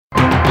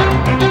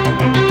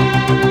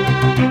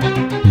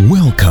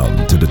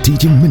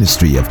teaching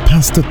ministry of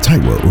Pastor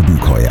Taiwo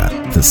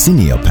Odukoya, the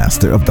senior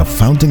pastor of the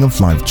Fountain of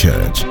Life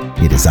Church.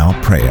 It is our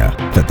prayer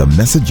that the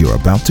message you're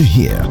about to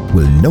hear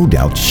will no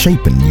doubt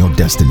shape your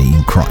destiny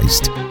in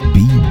Christ.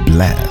 Be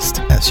blessed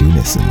as you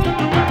listen.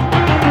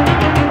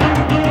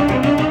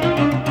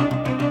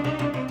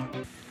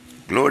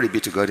 Glory be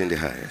to God in the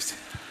highest.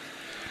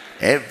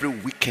 Every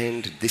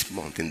weekend this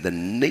month, in the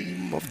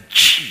name of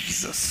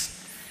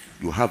Jesus,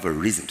 you have a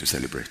reason to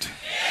celebrate.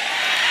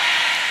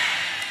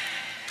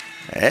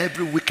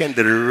 Every weekend,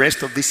 the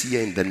rest of this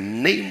year, in the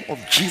name of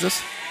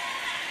Jesus,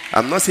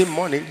 I'm not saying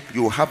morning,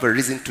 you have a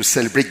reason to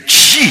celebrate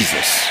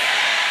Jesus.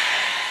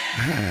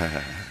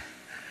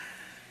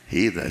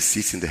 He that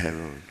sits in the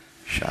heaven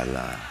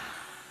shall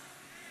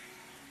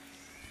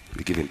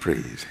we give him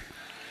praise.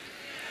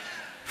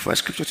 For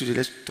scripture today,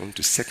 let's turn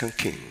to 2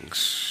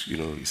 Kings.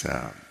 It's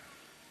a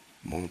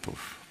month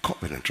of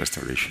covenant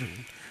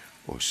restoration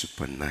or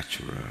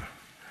supernatural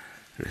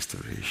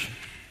restoration.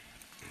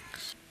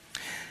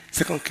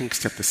 2 Kings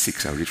chapter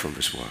 6, I'll read from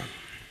verse 1.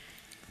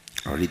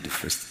 I'll read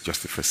just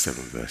the first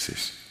 7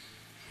 verses.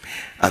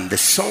 And the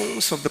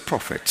sons of the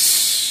prophets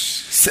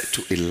said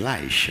to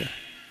Elisha,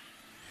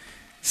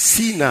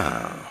 "See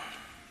now,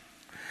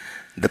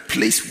 the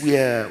place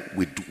where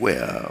we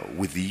dwell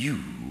with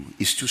you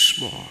is too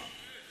small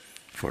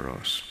for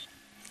us.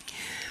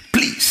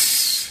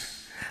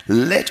 Please,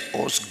 let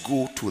us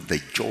go to the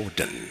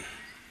Jordan,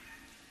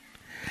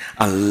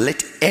 and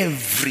let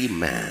every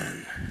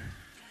man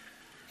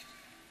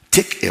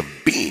take a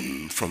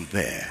beam from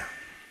there,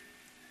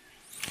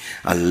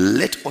 and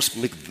let us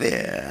make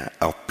there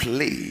a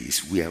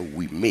place where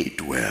we may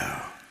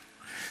dwell."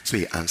 So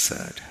he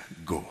answered,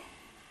 "Go."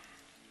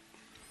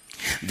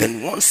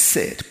 Then one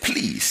said,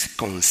 "Please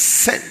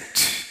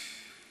consent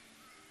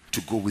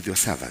to go with your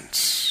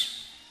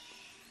servants."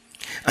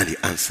 And he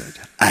answered,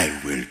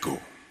 "I will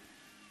go."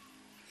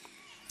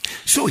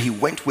 So he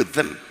went with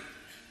them.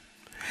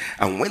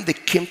 And when they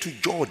came to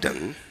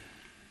Jordan,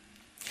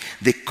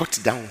 they cut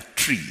down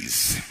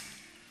trees.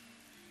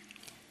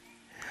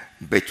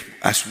 But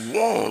as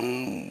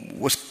one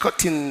was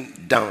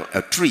cutting down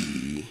a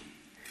tree,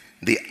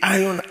 the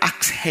iron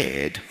axe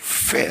head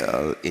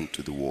fell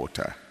into the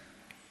water.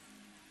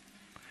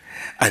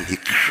 And he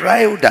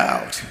cried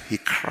out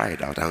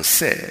and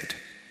said,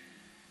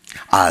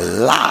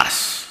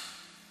 "Alas,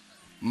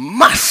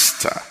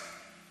 Master,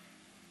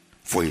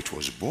 for it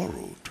was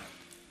borrowed."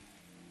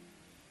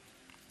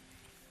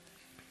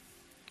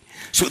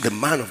 So the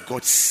man of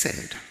God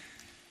said,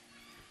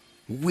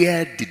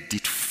 "Where did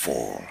it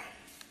fall?"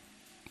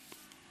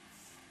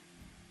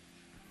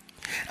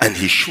 And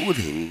he showed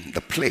him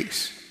the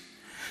place.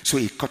 So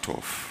he cut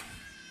off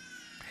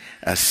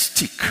a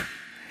stick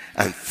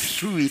and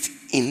threw it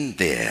in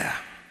there.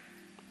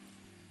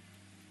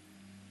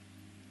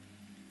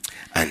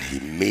 And he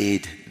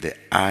made the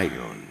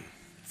iron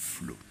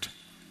float.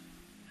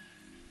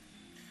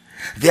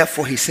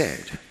 Therefore he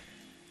said,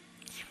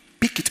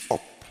 "Pick it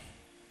up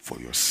for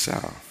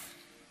yourself."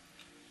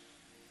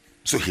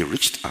 So he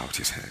reached out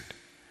his hand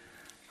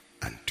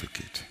and took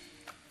it.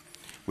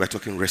 We're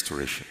talking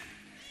restoration.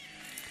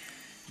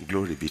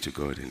 Glory be to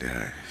God in the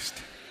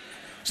highest.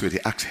 So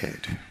the axe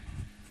head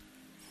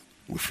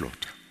will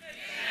float.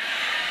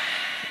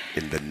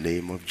 In the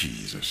name of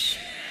Jesus.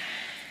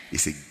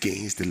 It's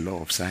against the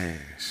law of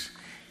science.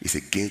 It's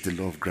against the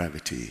law of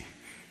gravity.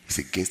 It's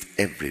against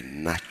every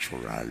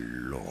natural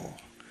law.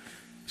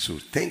 So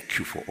thank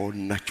you for all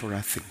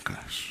natural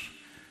thinkers.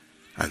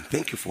 And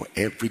thank you for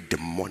every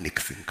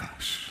demonic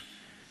thinkers.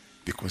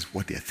 Because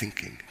what they're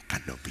thinking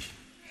cannot be.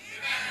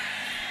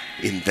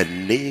 In the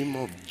name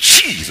of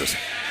Jesus.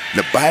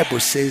 The Bible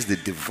says they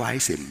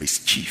devise a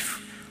mischief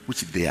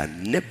which they are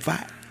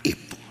never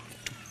able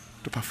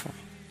to perform.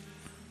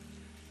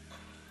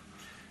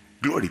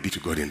 Glory be to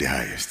God in the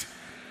highest.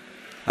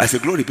 I say,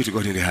 glory be to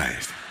God in the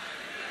highest.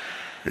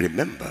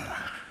 Remember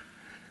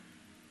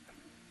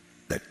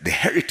that the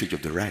heritage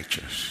of the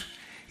righteous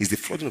is the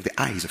flooding of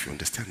the eyes of your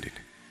understanding.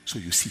 So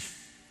you see,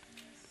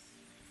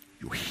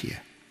 you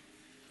hear.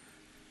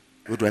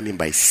 What do I mean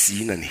by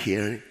seeing and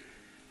hearing?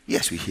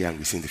 Yes, we hear and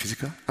we see in the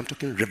physical. I'm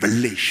talking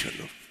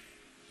revelation.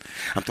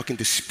 I'm talking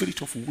the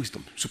spirit of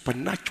wisdom,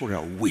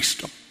 supernatural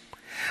wisdom.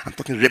 I'm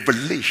talking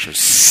revelation,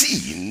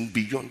 seeing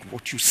beyond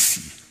what you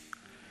see.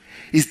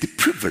 Is the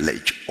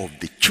privilege of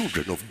the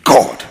children of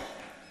God.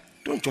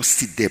 Don't just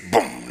sit there,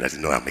 boom, let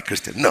know I'm a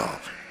Christian. No.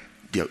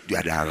 You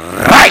are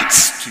the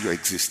rights to your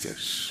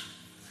existence.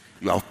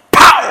 You have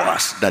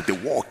powers that the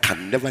world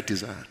can never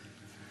discern.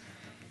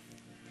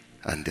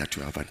 And they are to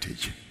your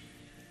advantage.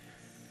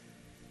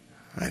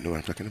 I know what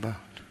I'm talking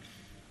about.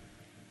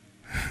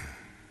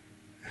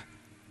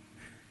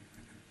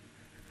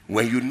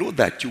 When you know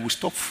that, you will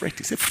stop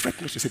fretting. Say, fret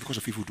not yourself because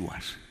of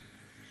evildoers.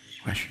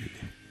 Why should you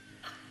be?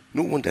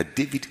 No wonder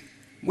David,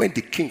 when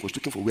the king was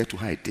looking for where to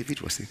hide,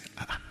 David was saying,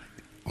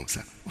 what's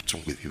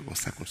wrong with you?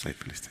 Uncircumcised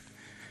Philistine.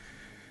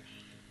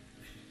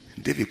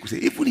 David could say,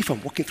 even if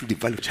I'm walking through the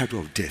valley of shadow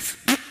of death,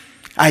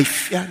 I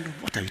fear no.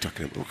 What are you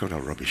talking about? What kind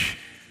of rubbish?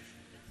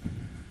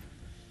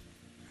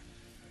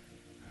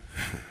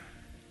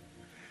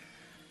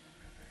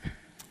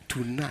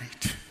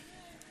 tonight,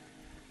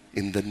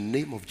 in the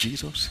name of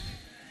Jesus,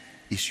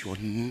 is your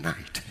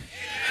night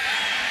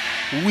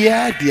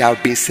where they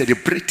have been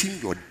celebrating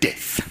your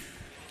death.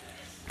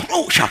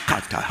 Oh,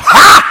 Shakata.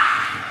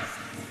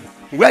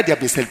 Where they have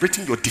been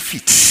celebrating your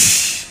defeat.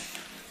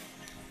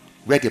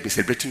 Where they have been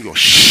celebrating your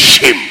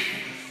shame.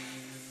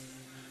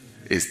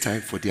 It's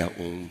time for their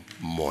own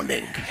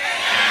mourning.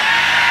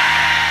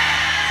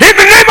 In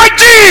the name of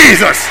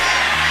Jesus.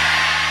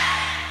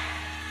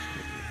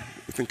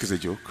 You think it's a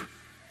joke?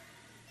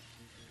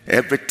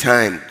 Every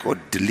time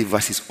God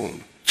delivers his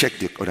own, check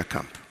the other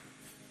camp.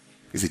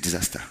 It's a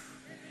disaster.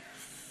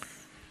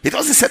 He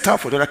doesn't set out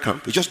for the other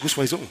camp. He just goes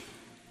for his own.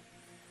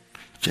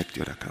 Check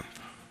the other camp.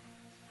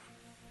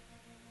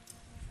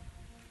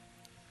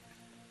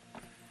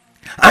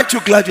 Aren't you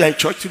glad you are in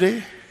church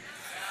today?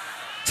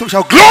 So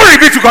shall glory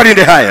be to God in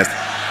the highest.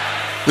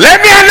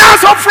 Let me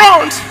announce up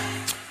front.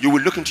 You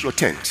will look into your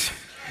tent.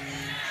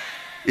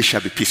 It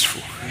shall be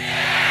peaceful.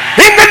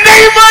 In the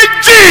name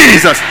of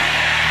Jesus.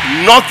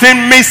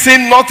 Nothing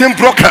missing, nothing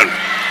broken.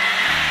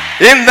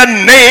 In the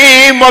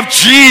name of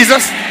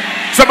Jesus.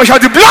 Somebody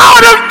shout the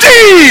blood of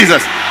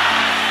Jesus.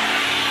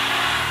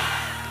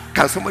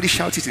 Can somebody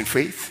shout it in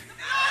faith?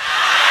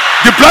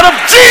 The blood of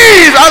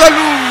Jesus.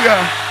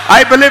 Hallelujah.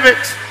 I believe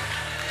it.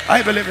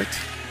 I believe it.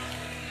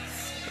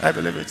 I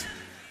believe it.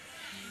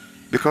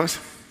 Because,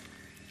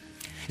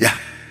 yeah,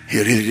 he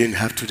really didn't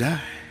have to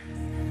die.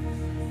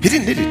 He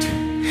didn't need it.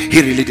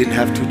 He really didn't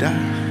have to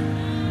die.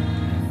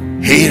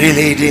 He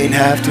really didn't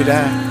have to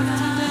die.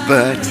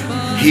 But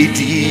he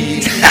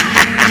did.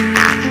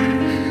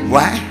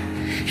 Why?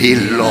 He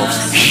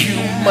loves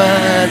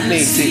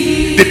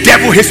humanity. The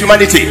devil hates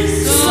humanity.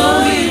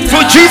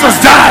 So Jesus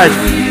died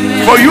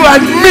for you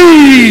and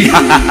me.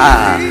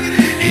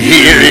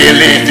 He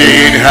really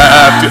didn't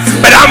have to.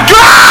 But I'm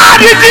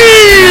glad he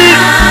did.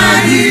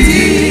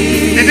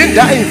 He didn't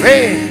die in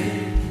vain.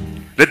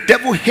 The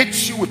devil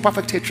hates you with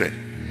perfect hatred.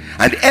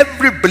 And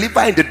every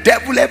believer in the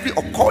devil, every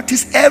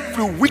occultist,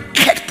 every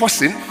wicked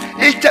person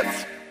is the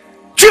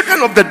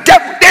children of the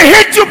devil. They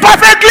hate you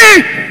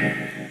perfectly.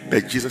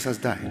 But Jesus has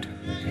died.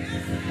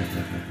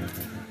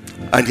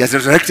 And he has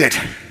resurrected.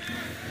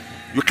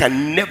 You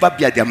can never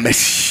be at their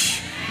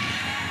mercy.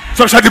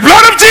 So shall the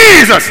blood of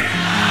Jesus.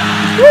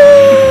 Woo!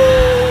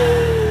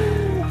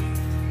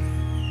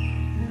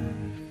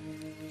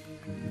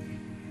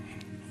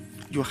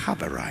 You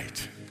have a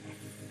right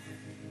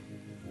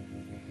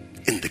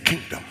in the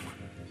kingdom.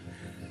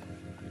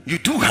 You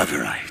do have a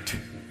right.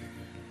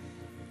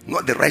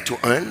 Not the right to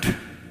earn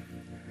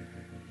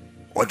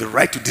or the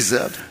right to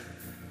deserve,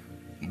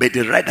 but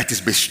the right that is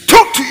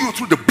bestowed to you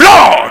through the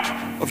blood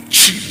of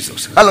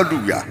Jesus.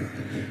 Hallelujah.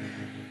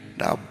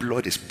 That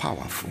blood is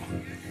powerful.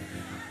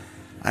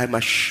 I'm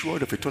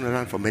assured of a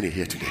turnaround for many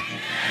here today.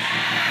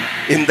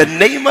 In the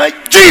name of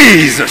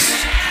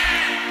Jesus.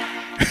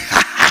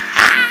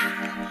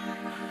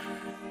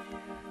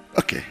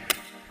 Okay.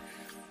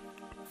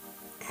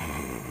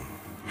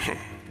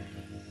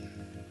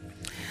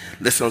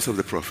 The sons of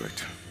the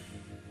prophet.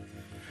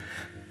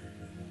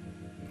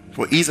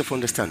 For ease of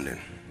understanding,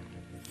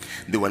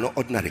 they were not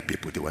ordinary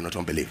people, they were not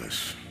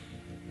unbelievers.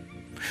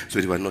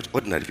 So they were not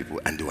ordinary people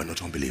and they were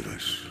not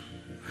unbelievers.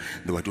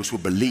 They were those who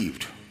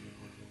believed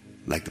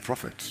like the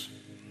prophets.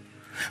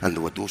 And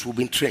there were those who have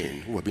been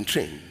trained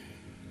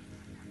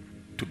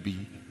to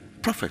be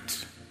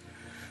prophets.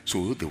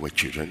 So they were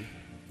children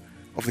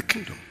of the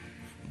kingdom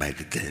by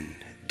the then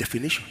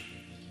definition.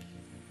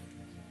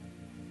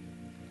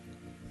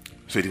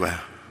 So they were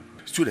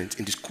students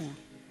in the school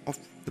of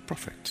the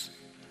prophets.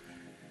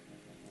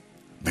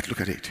 But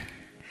look at it.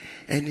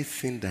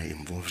 Anything that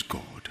involves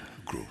God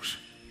grows.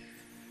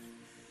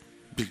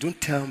 But don't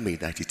tell me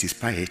that it is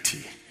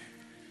piety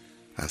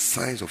and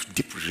signs of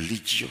deep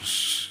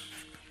religious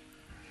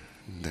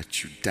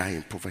that you die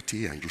in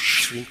poverty and you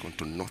shrink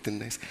unto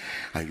nothingness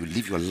and you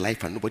live your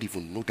life and nobody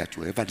even know that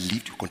you ever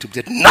lived, you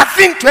contributed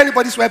nothing to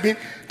anybody's well-being.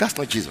 That's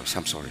not Jesus.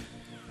 I'm sorry,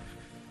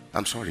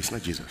 it's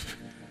not Jesus.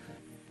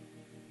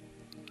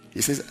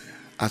 He says,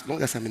 as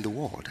long as I'm in the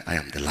world, I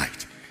am the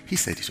light. He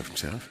said it of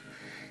himself.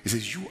 He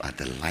says, you are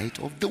the light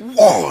of the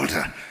world.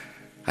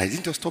 I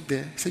didn't just stop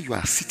there. He said, you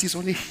are cities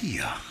on a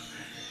hill.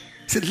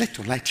 He said, let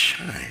your light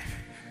shine.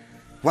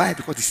 Why?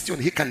 Because the city on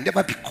a hill can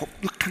never be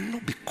you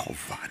cannot be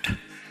covered.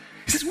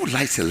 He says, who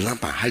lights a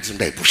lamp and hides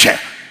under a bush?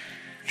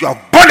 You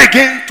are born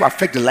again to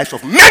affect the lives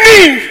of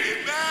many.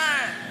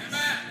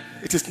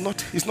 It's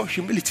not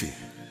humility.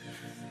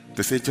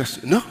 They say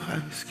just, no,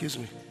 excuse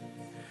me.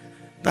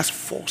 That's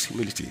false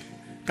humility.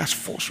 That's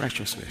false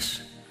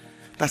righteousness.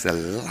 That's a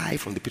lie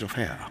from the pit of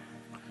hell.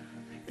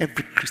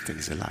 Every Christian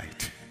is a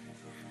light.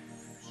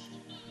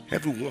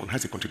 Everyone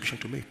has a contribution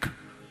to make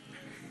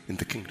in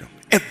the kingdom.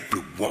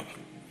 Everyone.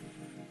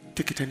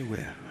 Take it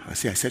anywhere and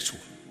say, I said so.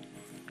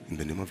 In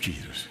the name of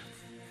Jesus.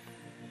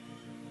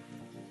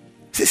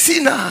 Say,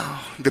 see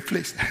now the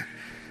place.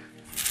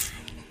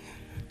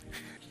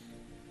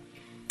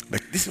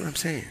 But this is what I'm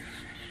saying.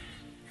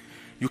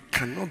 You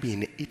cannot be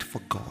in it for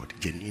God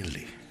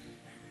genuinely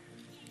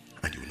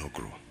and you will not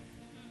grow.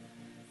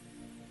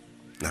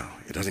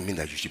 It doesn't mean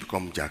that you should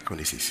become Jack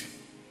Onassis.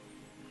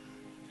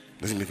 It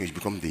doesn't mean you should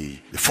become the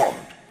Ford.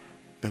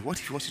 But what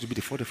if he wants you to be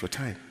the Ford of your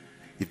time?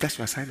 If that's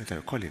your assignment and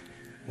your calling,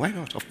 why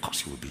not? Of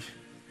course you will be.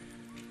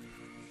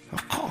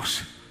 Of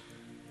course.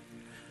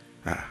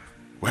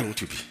 Why won't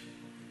you be?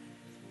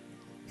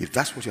 If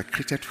that's what you are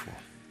created for,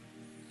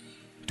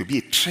 to be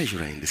a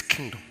treasurer in this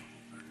kingdom,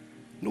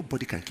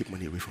 nobody can keep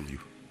money away from you.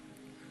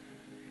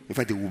 In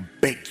fact, they will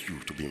beg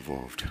you to be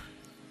involved.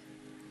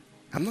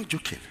 I'm not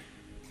joking.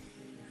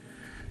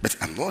 But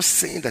I'm not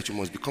saying that you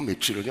must become a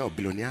trillionaire or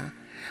billionaire,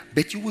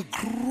 but you will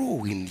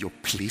grow in your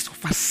place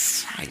of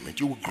assignment.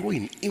 You will grow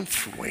in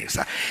influence.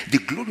 The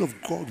glory of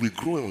God will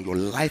grow in your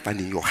life and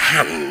in your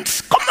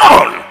hands.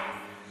 Come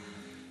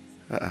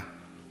on!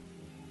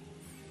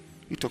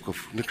 You talk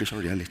of new creation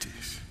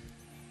realities.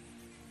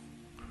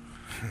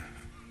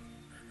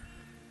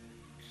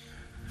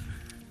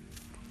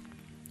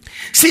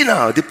 See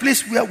now, the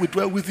place where we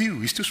dwell with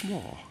you is too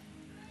small.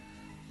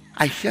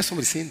 I hear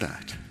somebody saying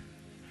that.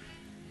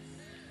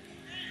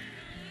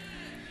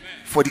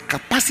 For the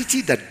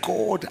capacity that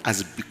God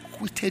has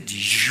bequeathed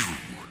you,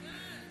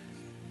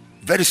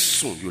 very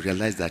soon you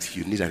realize that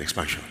you need an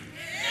expansion.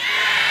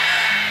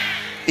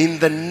 In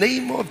the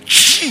name of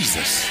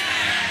Jesus.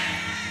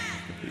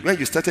 When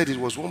you started, it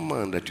was one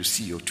man that you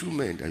see, or two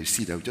men that you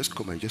see that will just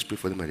come and just pray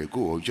for them and they go,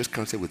 or you just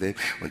counsel with them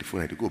on the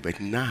phone and they go. But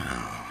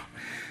now,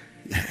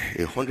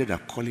 100 are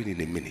calling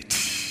in a minute.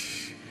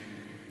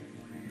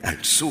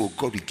 And so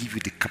God will give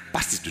you the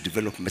capacity to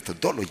develop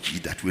methodology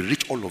that will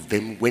reach all of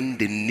them when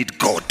they need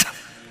God.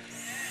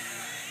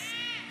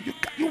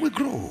 You will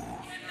grow.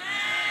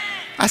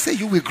 I say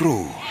you will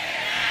grow.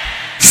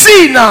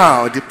 See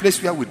now, the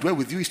place where we dwell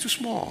with you is too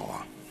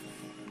small.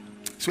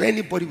 So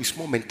anybody with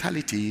small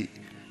mentality,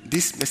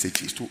 this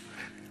message is to,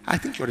 I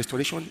think your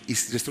restoration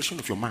is restoration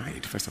of your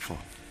mind, first of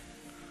all.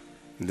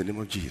 In the name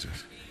of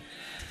Jesus.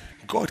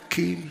 God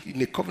came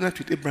in a covenant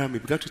with Abraham. He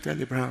began to tell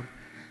Abraham,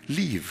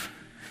 leave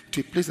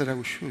to a place that I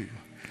will show you.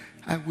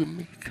 I will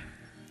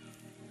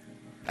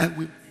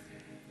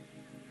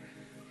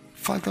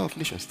father of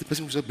nations. The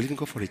person who was not believing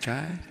God for a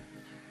child,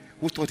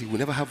 who thought he would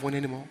never have one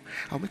anymore,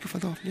 I'll make you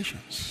father of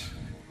nations.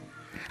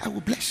 I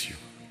will bless you.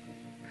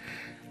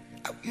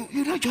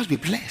 You'll not just be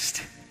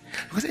blessed.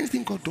 Because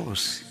anything God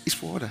does is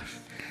for others.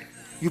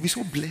 You'll be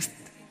so blessed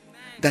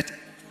that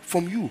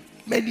from you,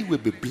 many will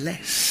be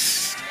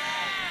blessed.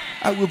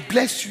 I will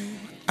bless you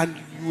and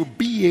you will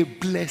be a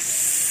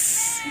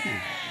blessing.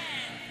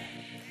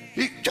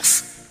 You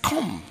just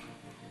come.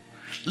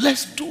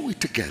 Let's do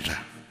it together.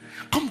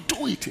 Come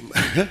do it.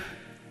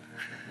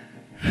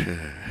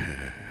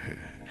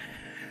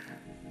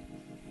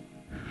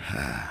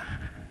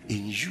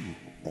 In you,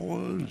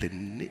 all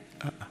the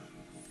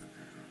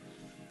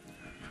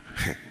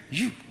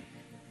you.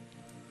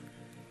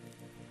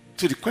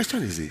 So the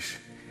question is this: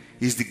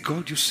 is the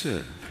God you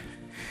serve,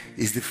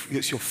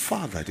 is your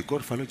Father, the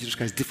God of our Lord Jesus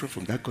Christ, different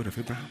from that God of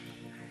Abraham?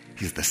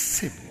 He's the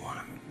same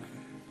one.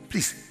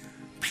 Please,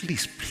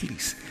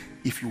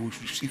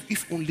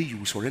 if only you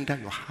will surrender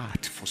your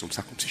heart for some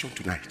circumcision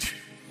tonight,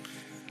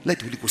 let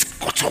the Holy Ghost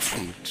cut off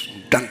from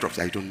dandruff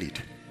that you don't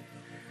need.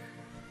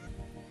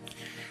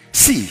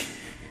 See,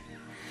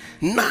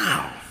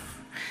 now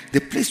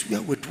the place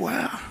where we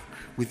dwell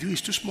with you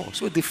is too small.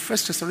 So the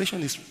first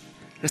restoration is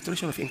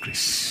restoration of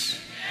increase.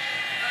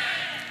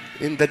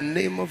 In the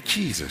name of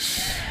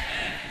Jesus.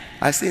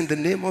 I say in the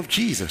name of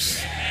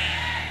Jesus.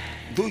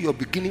 Though your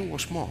beginning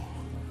was small,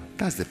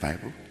 that's the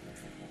Bible,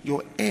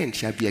 your end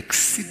shall be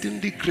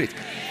exceedingly great.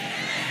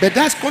 But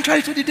that's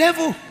contrary to the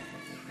devil.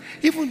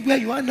 Even where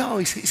you are now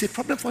is a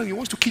problem for him. He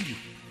wants to kill you.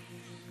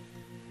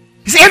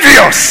 He's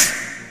envious.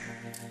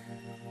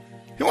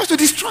 He wants to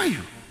destroy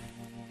you.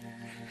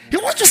 He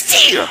wants to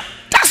steal.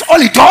 That's all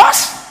he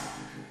does.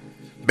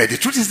 But the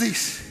truth is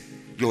this: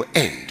 your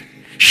end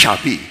shall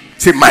be,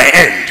 say my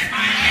end.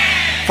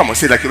 Come on,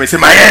 say like you may say,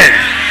 my end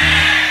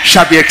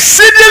shall be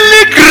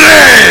exceedingly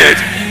great.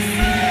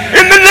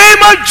 In the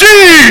name of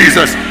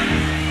Jesus.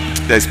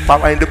 There's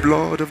power in the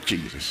blood of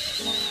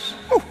Jesus.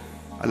 Oh,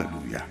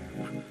 hallelujah.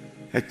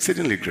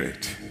 Exceedingly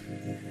great.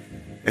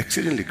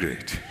 Exceedingly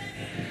great.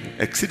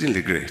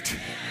 Exceedingly great.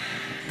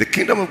 The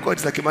kingdom of God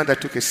is like a man that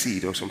took a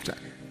seed or something,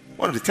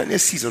 one of the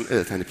tiniest seeds on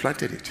earth, and he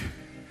planted it.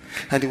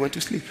 And he went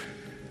to sleep.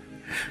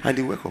 And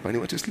he woke up, and he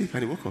went to sleep,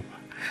 and he woke up.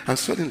 And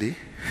suddenly,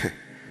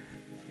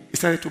 he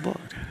started to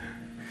bud.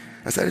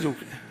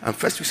 And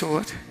first you saw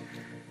what?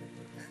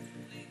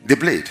 The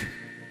blade.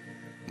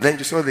 Then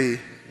you saw the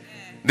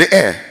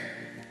air.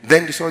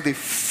 Then you saw the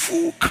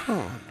full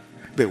corn.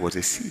 There was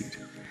a seed.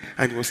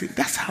 And he was saying,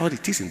 that's how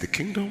it is in the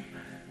kingdom.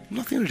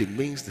 Nothing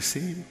remains the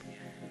same.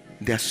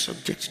 They are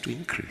subject to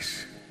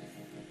increase.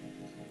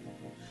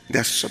 They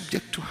are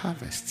subject to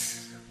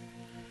harvests.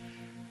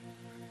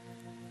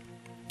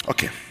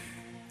 Okay.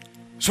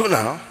 So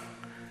now,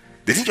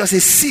 they didn't just say,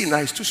 see, now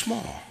it's too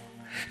small.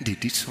 They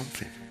did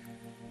something.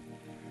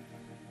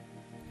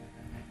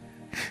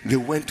 They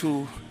went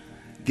to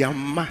their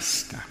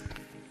master,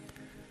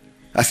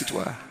 as it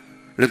were,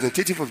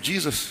 representative of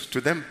Jesus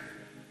to them.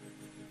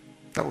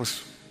 That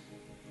was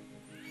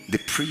the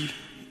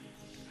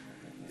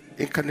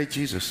pre-incarnate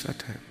Jesus that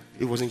time.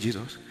 It wasn't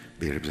Jesus,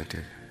 but he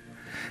represented.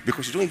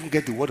 Because you don't even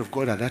get the word of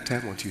God at that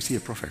time until you see a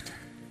prophet.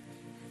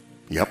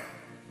 Yep.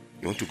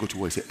 You want to go to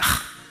war and say,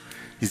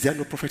 is there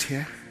no prophet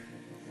here?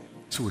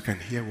 So we can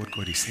hear what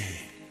God is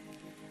saying.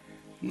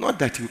 Not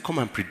that he will come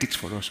and predict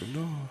for us.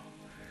 No.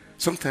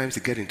 Sometimes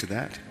they get into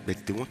that,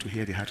 but they want to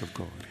hear the heart of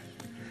God.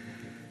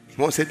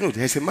 One said, no,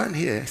 there's a man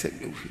here. I said,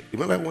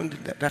 remember when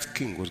that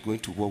king was going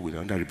to war with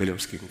another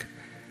rebellious king?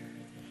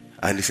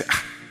 And he said,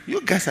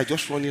 you guys are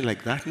just running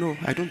like that. No,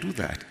 I don't do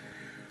that.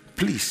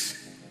 Please.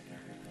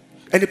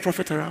 Any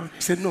prophet around?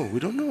 He said, no, we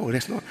don't know.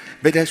 There's not.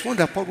 But there's one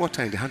that poured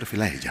water in the hand of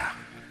Elijah.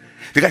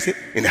 The guy said,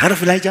 in the hand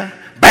of Elijah?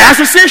 By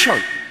association.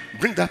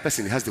 Bring that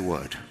person, he has the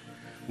word.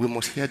 We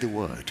must hear the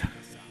word.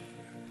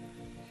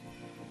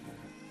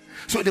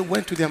 So they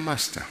went to their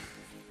master.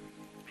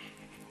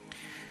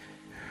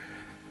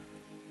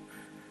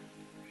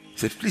 He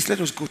said, please let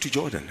us go to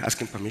Jordan. Ask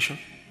him permission.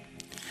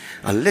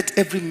 And let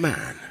every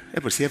man,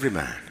 everybody say every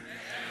man.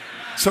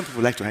 Some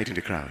people like to hide in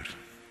the crowd.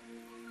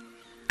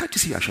 Can't you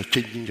see you're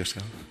changing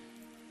yourself?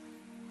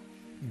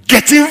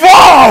 Get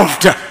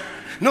involved!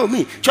 No,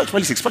 me. Church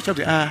politics.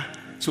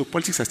 So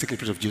politics has taken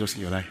place of Jesus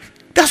in your life.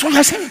 That's what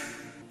you're saying.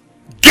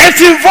 Get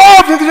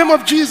involved in the name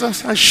of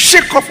Jesus and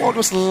shake off all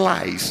those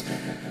lies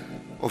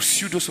of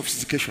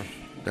pseudo-sophistication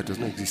that does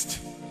not exist.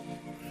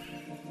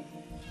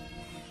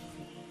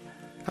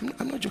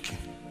 I'm not joking.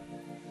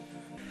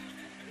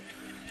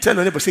 Tell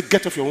your neighbor, say,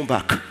 get off your own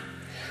back.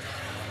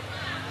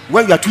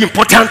 When you are too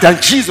important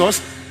than Jesus,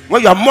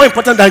 when you are more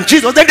important than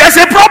Jesus, then there's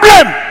a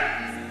problem.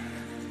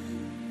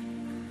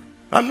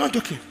 I'm not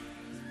joking.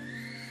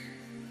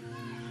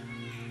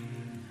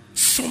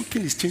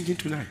 Something is changing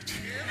tonight.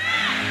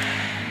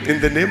 In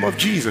the name of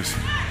Jesus.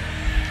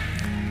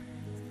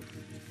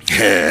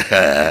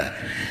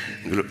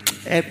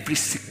 Every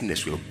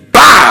sickness will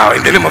bow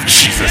in the name of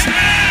Jesus.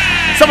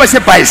 Somebody say,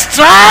 by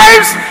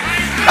stripes,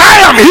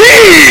 I am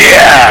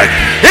healed.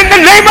 In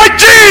the name of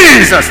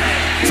Jesus.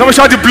 Somebody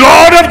shout, the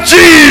blood of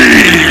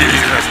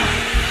Jesus.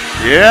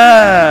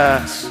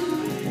 Yes.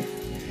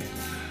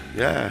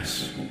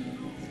 Yes.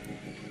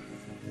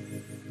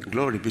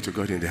 Glory be to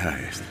God in the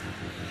highest.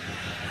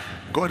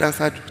 God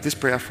answered this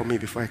prayer for me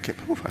before I came.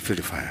 I feel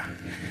the fire.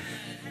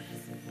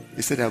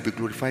 He said, I'll be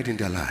glorified in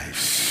their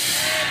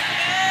lives.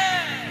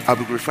 I'll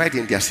be glorified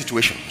in their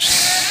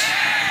situations.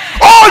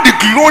 All the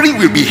glory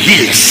will be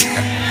his.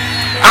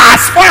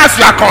 As far as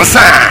you are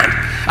concerned.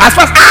 As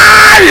far as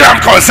I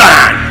am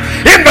concerned.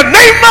 In the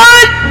name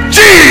of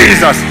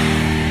Jesus.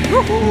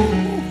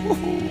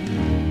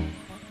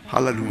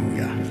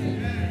 Hallelujah.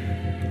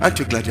 Aren't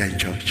you glad you're in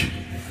church?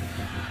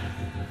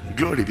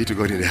 Glory be to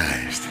God in the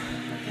highest.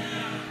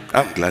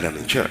 I'm glad I'm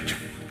in church.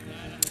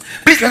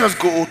 Please let us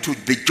go to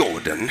the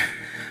Jordan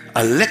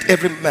and let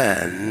every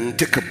man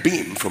take a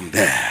beam from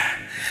there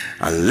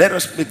and let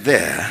us make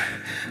there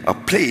a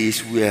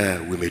place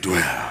where we may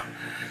dwell.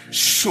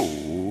 So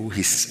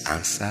he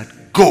answered,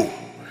 go.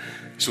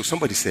 So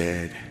somebody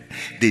said,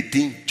 they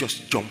didn't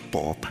just jump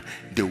up,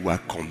 they were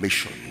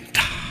commissioned.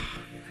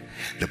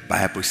 The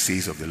Bible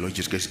says of the Lord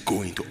Jesus Christ,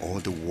 go into all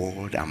the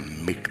world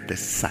and make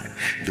disciples.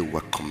 They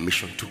were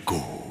commissioned to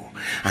go.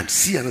 And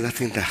see another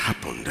thing that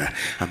happened.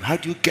 How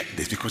do you get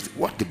this? Because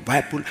what the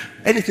Bible,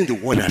 anything the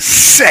word has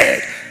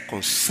said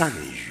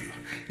concerning you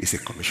is a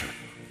commission.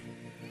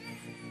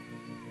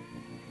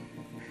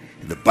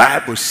 The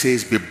Bible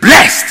says, be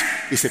blessed,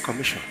 it's a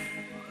commission.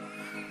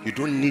 You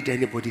don't need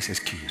anybody's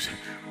excuse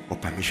or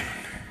permission.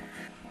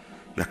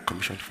 You are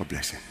commissioned for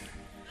blessing.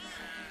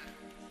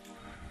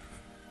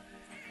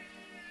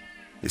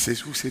 It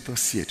says, who said not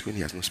see it when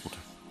he has not spoken?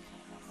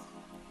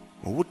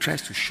 Or who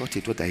tries to shut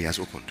a door that he has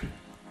opened?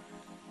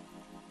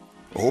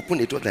 Or open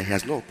a door that he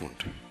has not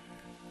opened?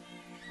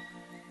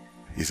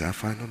 Is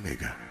Alpha and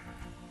Omega,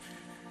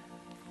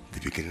 the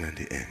beginning and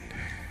the end.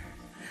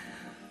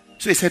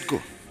 So he said,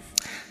 go.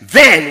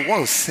 Then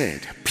one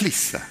said, please,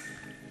 sir,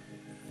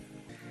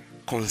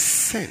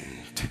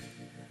 consent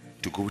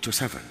to go with your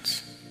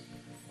servants.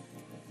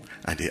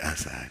 And they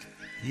answered,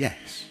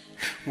 yes.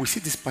 We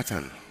see this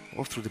pattern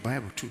all through the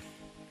Bible too.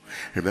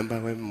 Remember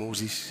when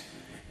Moses,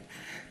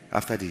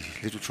 after the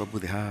little trouble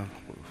they have,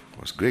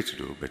 was great to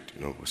do, but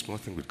a small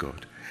thing with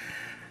God.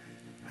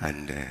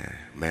 And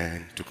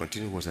man, to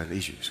continue was an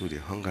issue. So they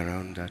hung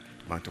around that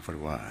mountain for a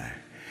while.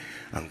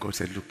 And God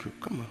said, look,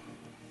 come on.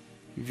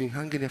 You've been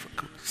hanging there.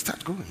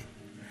 Start going.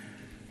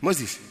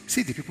 Moses,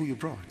 see the people you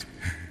brought.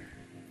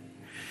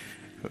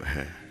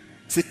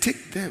 Say,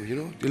 take them,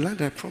 the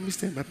land I promised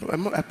them.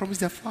 I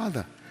promised their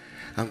father.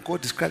 And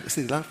God described,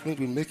 say, the land flowing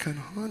with milk and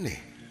honey.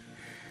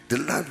 The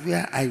land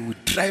where I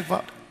would drive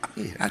out.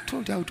 I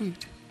told you I would do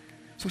it.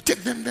 So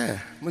take them there.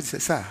 Moses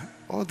said, sir,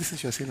 all these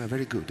things you're saying are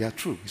very good. They are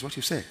true. It's what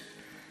you said.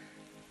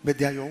 But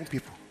they are your own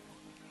people.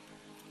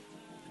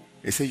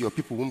 They say your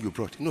people whom you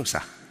brought. No,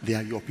 sir. They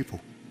are your people.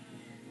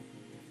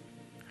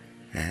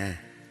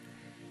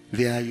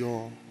 They are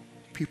your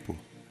people.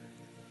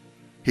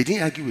 He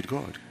didn't argue with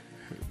God.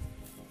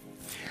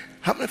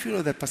 How many of you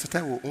know that Pastor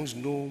Taiwo owns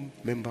no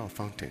member of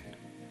Fountain?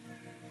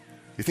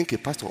 You think a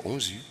pastor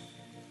owns you?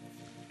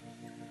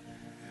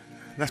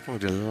 That's one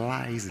of the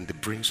lies in the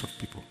brains of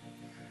people.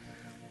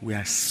 We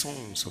are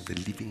sons of the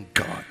living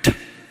God,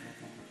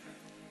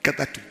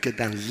 gathered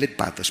together and led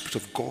by the Spirit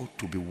of God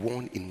to be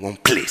one in one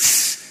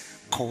place,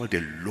 called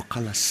the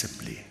local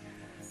assembly,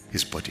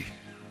 his body.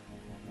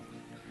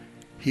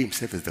 He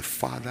himself is the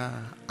father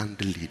and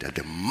the leader,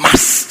 the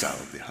master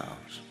of the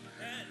house.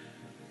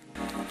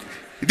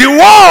 The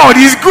world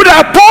is good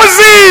at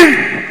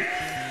posing.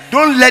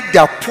 Don't let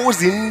their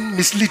posing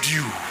mislead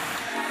you.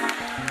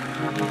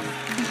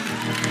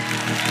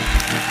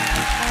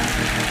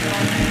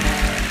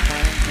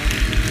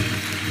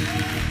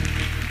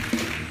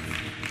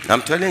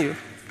 I'm telling you.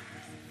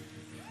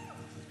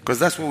 Because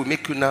that's what will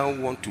make you now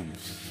want to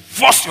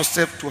force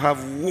yourself to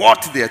have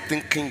what they are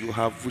thinking you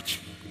have, which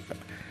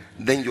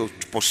then your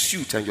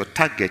pursuit and your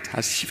target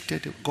has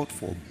shifted. God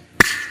forbid. In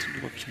the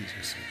name of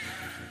Jesus.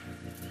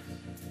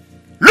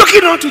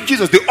 Looking unto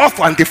Jesus, the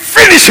author and the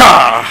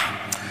finisher.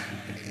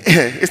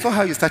 It's not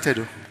how you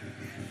started,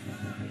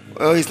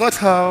 though. It's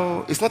not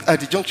at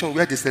the junction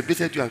where they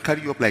celebrated you and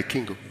carry you up like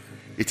king.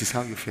 It is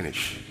how you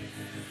finish.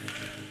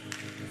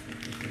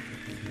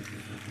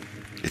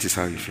 It is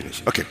how you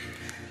finish. Okay.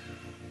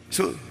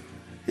 So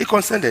he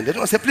consented. They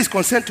don't say, please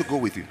consent to go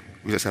with you,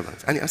 with your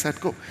servants. And he answered,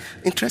 go.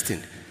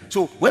 Interesting.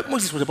 So when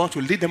Moses was about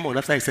to lead them on,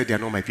 after he said, they are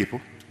not my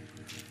people,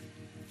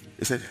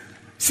 he said,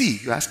 see,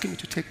 you're asking me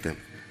to take them.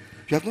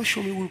 You have not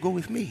shown me who will go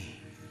with me.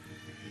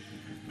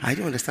 I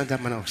don't understand that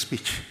manner of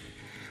speech.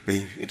 But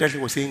he literally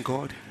was saying,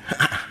 God,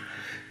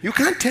 you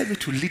can't tell me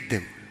to lead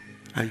them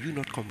and you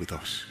not come with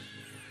us.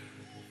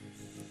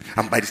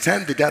 And by the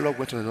time the dialogue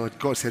went on,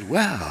 God said,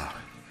 well,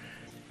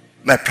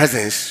 my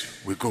presence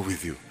will go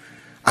with you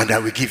and I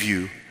will give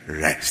you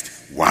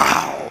rest.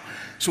 Wow.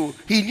 So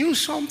he knew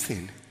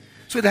something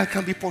so that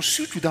can be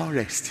pursued without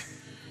rest.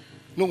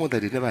 No wonder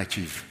they never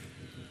achieve.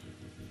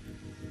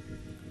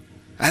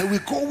 I will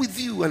go with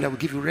you and I will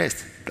give you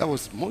rest. That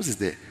was Moses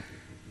there.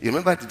 You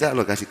remember the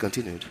dialogue as he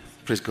continued?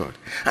 Praise God.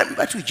 And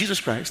back to Jesus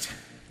Christ.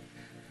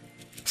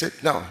 He said,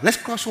 now let's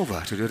cross over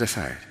to the other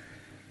side.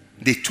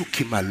 They took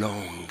him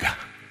along.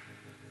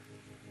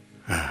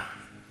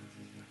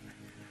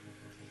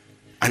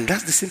 And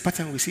that's the same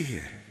pattern we see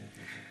here.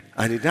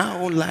 And in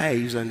our own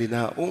lives and in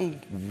our own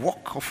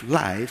walk of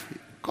life,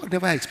 God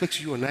never expects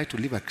you and I to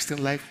live a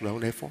Christian life with our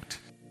own effort.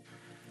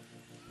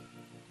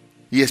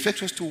 He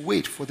expects us to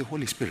wait for the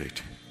Holy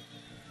Spirit.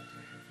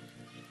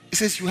 He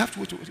says you have to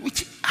wait,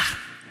 which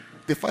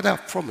the Father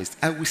promised,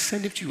 I will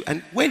send him to you.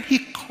 And when he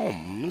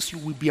comes, you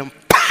will be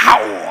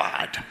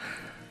empowered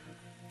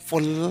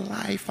for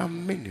life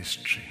and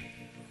ministry.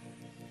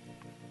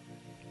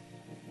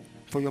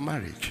 For your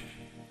marriage.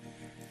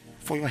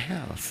 For your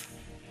health.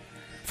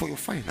 For your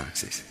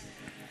finances.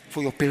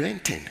 For your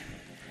parenting.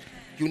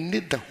 You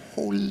need the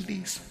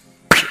Holy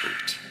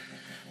Spirit.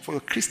 For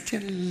your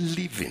Christian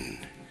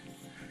living.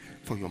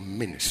 For your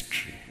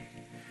ministry.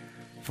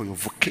 For your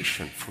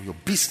vocation, for your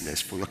business,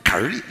 for your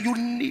career, you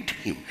need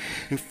him.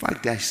 In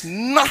fact, there is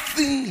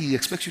nothing he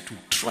expects you to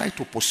try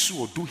to pursue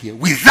or do here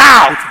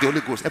without the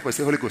Holy Ghost. Everybody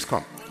say, Holy Ghost,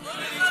 come.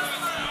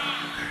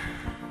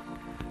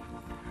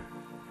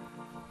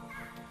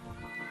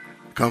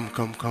 Come,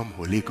 come, come,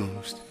 Holy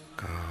Ghost,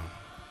 come.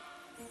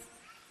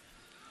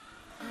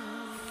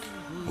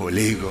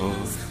 Holy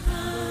Ghost,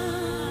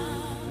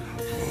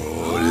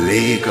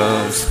 Holy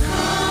Ghost,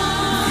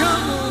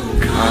 come,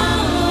 come.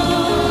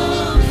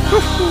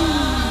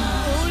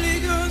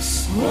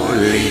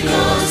 Holy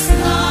Ghost,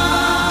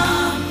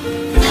 come,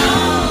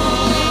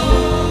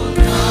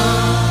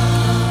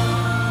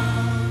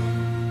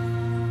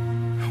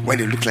 when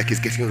it looks like he's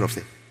getting rough,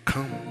 say,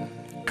 come,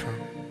 come,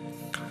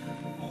 come.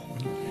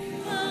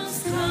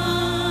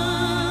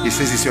 He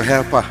says he's your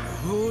helper.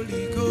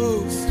 Holy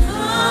Ghost,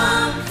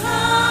 come,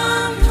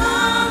 come,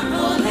 come.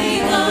 Holy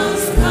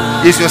Ghost,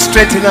 come. He's your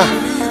strengthener.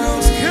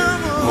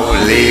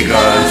 Holy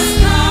Ghost,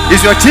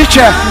 he's your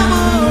teacher,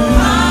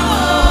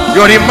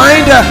 your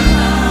reminder.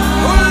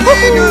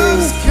 Holy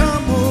Ghost,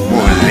 come on.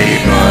 Holy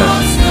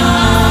Ghost,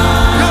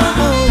 come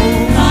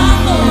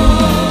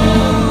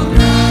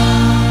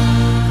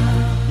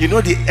on. You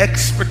know, the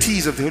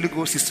expertise of the Holy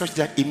Ghost is such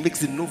that it makes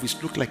the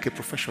novice look like a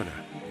professional.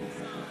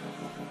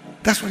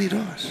 That's what he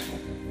does.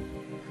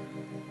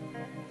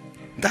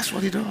 That's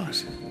what he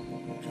does.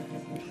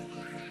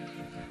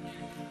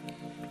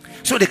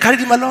 So they carried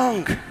him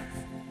along.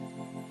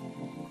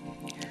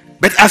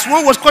 But as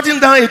one was cutting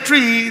down a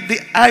tree, the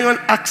iron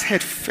axe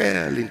head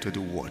fell into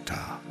the water.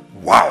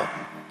 Wow.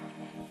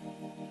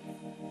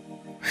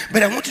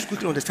 But I want you to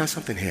quickly understand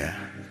something here.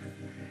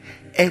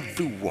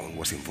 Everyone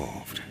was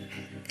involved.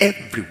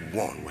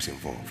 Everyone was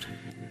involved.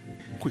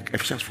 Quick,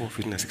 Ephesians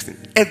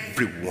 4:15-16.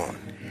 Everyone.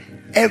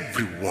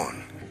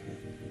 Everyone.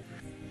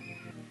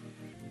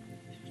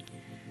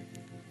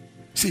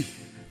 See.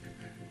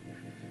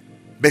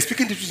 But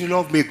speaking the truth in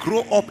love may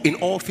grow up in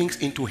all things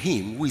into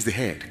him who is the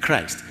head,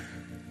 Christ.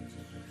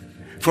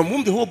 From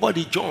whom the whole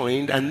body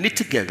joined and knit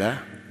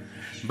together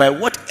by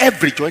what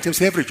every joint,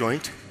 say every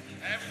joint.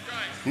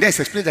 Let's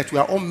explain that we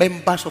are all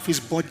members of his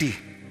body.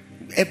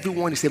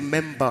 Everyone is a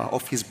member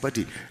of his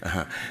body.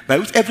 By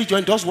which every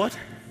joint does what?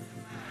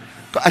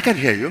 I can't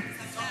hear you.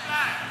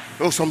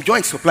 Oh, some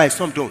joints supply,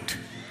 some don't.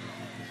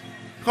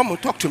 Come on,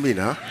 talk to me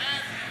now.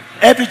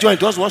 Every joint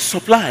does what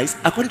supplies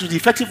according to the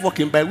effective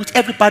working by which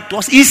every part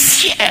does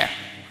is here.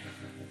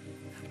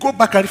 Go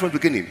back and read from the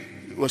beginning.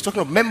 It was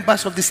talking of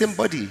members of the same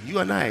body. You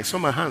and I.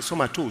 Some are hands,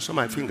 some are toes, some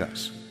are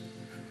fingers.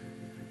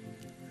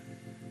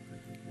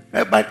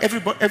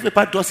 Every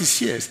part does is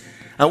shares.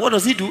 And what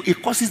does it do?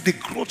 It causes the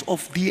growth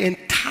of the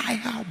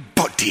entire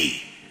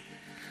body.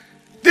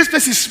 This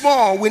place is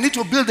small. We need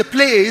to build a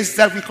place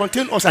that will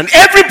contain us, and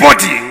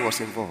everybody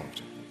was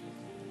involved.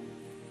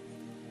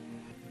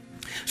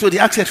 So the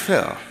axe head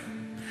fell.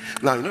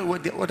 Now, you know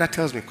what that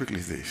tells me quickly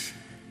is this.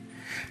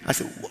 I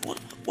said,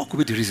 what could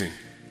be the reason?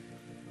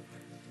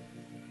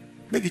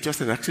 Maybe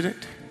just an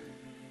accident.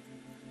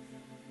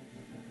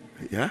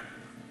 Yeah?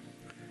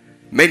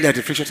 Many are the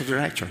afflictions of the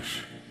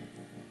righteous.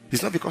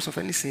 It's not because of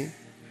any sin.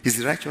 He's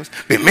the righteous.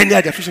 But many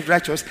are the afflictions of the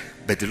righteous,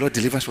 but the Lord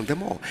delivers from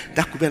them all.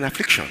 That could be an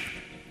affliction.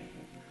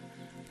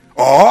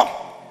 Or,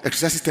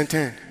 Ecclesiastes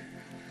 10:10.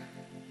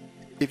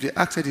 If the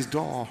axe head is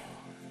dull,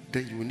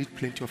 then you will need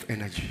plenty of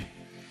energy.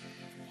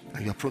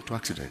 And you are prone to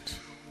accidents.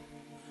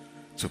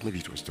 So maybe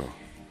it was dull.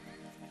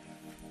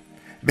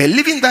 But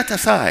leaving that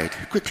aside,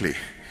 quickly,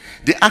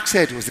 the axe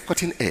head was the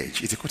cutting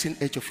edge. It's the cutting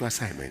edge of your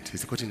assignment.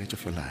 It's the cutting edge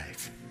of your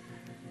life.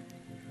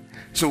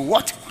 So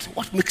what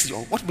makes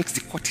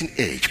the cutting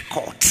edge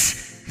cut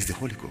is the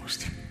Holy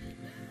Ghost.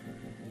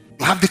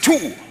 You have the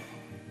tool.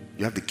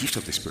 You have the gift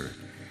of the Spirit.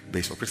 But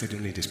it's operated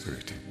only in the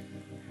Spirit.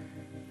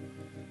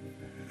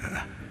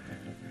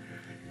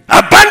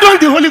 Abandon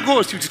the Holy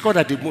Ghost. You discover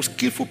that the most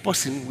skillful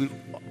person will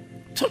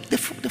take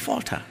the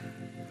falter.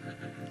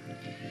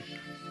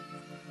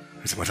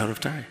 It's a matter of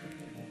time.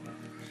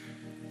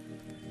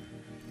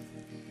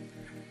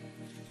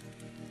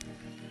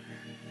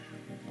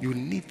 You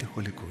need the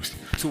Holy Ghost.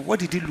 So what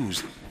did he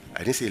lose? I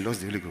didn't say he lost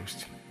the Holy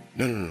Ghost.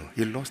 No.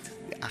 He lost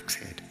the axe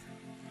head.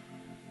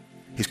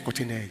 His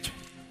cutting edge.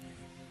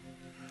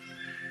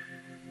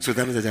 So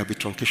that means that there will be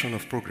truncation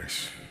of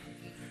progress.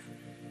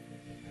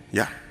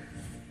 Yeah.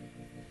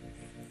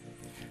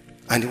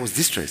 And he was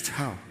distressed.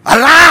 How?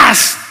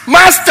 Alas,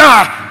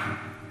 Master!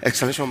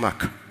 Exclamation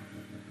mark.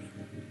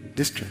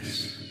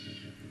 Distress.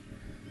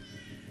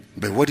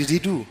 But what did he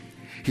do?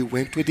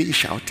 He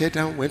shouted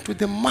and went to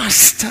the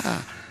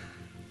Master.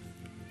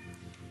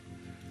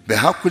 But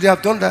how could he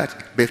have done that?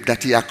 But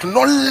that he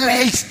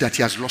acknowledged that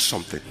he has lost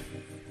something.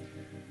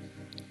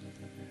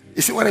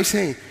 You see what I'm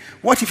saying?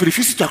 What if he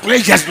refuses to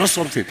acknowledge he has lost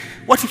something?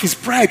 What if his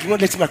pride will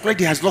not let him acknowledge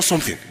he has lost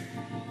something?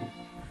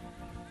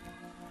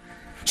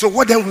 So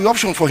what then will the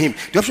option for him?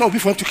 The option will be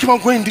for him to keep on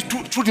going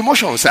through the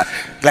motions.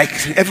 Like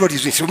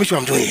everybody's doing. So which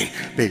I'm doing?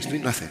 But he's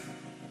doing nothing.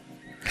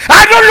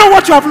 I don't know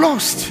what you have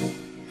lost.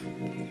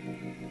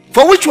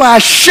 For which you are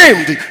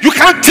ashamed. You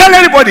can't tell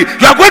anybody.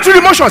 You are going through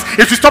the motions.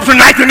 If you stop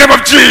tonight in the name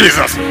of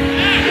Jesus.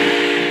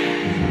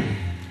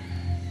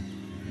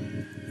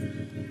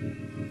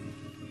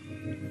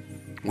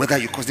 Whether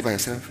you caused it by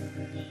yourself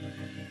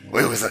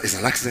or it's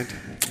an accident,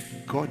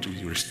 God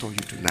will restore you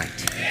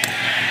tonight.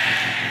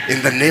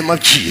 In the name of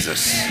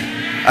Jesus.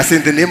 I say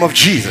in the name of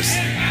Jesus.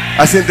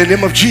 I say in the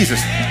name of Jesus.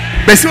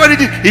 But see what he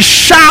did? He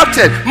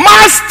shouted,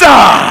 Master!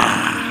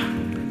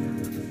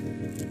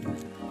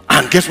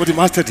 And guess what the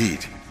master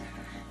did?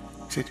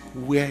 He said,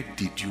 where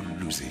did you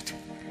lose it?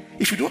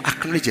 If you don't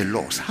acknowledge a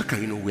loss, how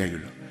can you know where you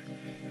lost?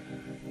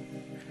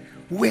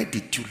 Where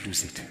did you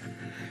lose it?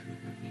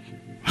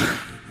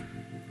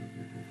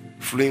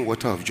 Flowing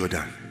water of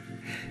Jordan,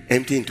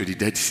 empty into the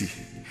Dead Sea,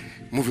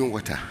 moving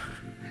water.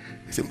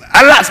 He said,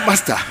 alas,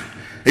 Master,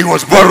 it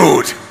was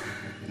borrowed.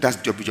 That's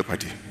double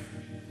jeopardy.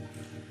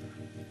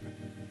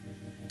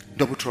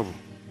 Double trouble.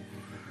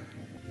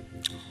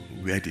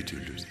 Where did you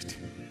lose it?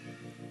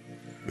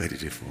 Where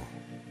did it fall?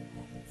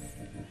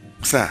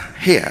 Sir,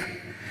 here.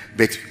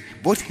 But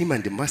both him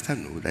and the master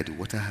know that the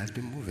water has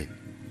been moving.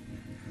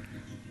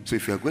 So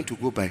if you are going to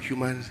go by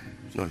human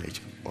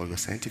knowledge or your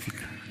scientific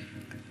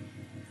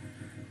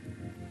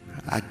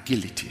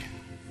agility,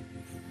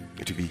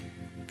 it will be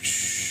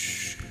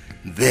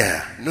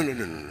there.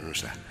 No,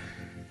 sir.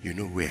 You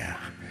know where.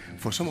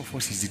 For some of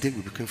us, it's the day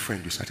we became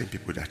friends with certain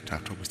people that our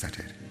trouble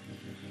started.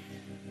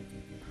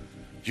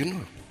 You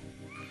know.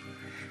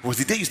 It was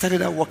the day you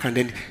started that work, and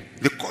then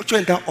the culture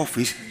in that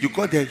office, you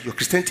got there, your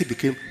Christianity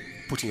became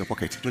put in your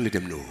pocket. Don't let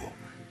them know.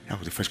 That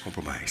was the first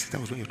compromise. That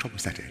was when your trouble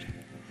started.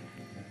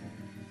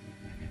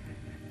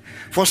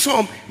 For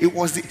some, it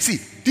was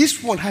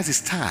this one has a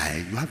style,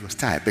 you have your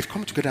style, but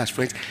coming together as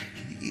friends,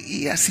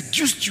 he has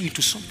seduced you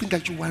into something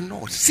that you are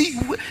not.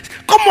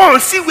 Come on,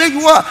 see where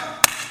you are.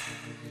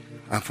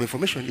 And for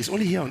information, it's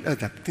only here on earth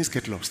that things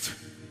get lost.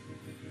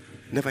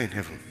 Never in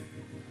heaven.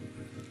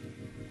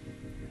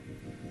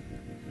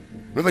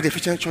 Remember the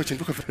Ephesian church in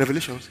the book of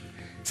Revelations?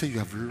 Say you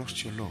have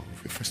lost your love,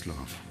 your first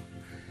love.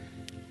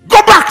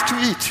 Go back to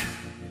it.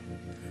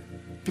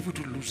 People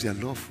do lose their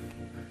love.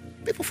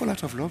 People fall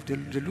out of love, they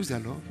lose their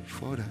love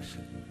for others.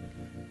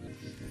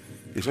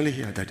 It's only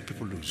here that the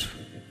people lose.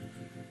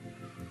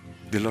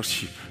 They lost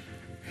sheep.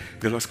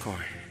 They lost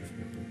coin.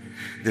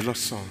 They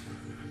lost son.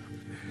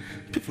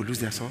 People lose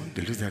their son.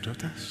 They lose their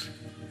daughters.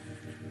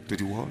 To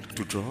the world,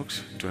 to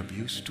drugs, to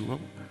abuse, to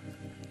all.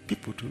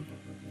 People do.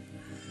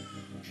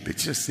 But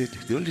Jesus said,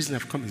 the only reason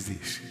I've come is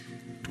this,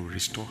 to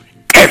restore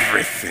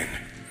everything.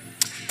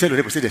 Tell your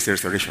neighbor, say there's a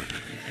restoration.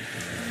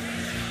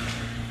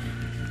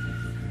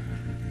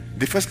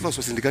 The first loss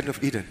was in the Garden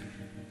of Eden.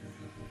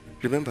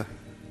 Remember?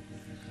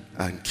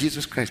 And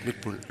Jesus Christ made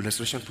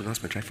restoration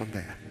pronouncement right from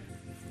there.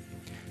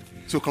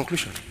 So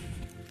conclusion.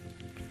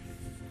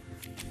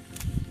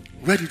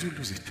 Where did you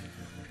lose it?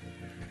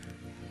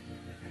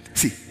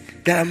 See,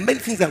 there are many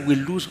things that we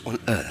lose on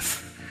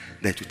earth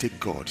that you take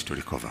God to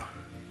recover.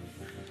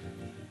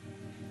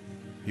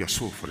 Your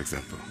soul, for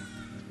example.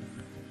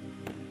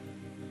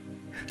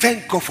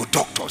 Thank God for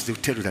doctors. They'll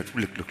tell you that,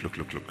 look.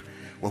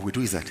 What we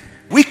do is that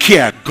we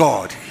care,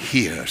 God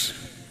hears.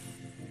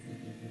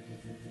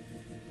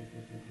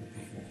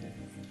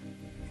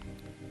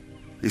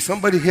 Is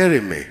somebody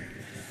hearing me?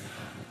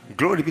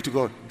 Glory be to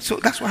God. So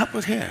that's what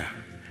happens here.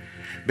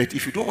 But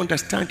if you don't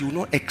understand, you will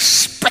not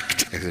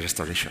expect a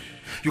restoration.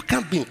 You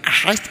can't be in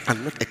Christ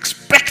and not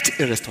expect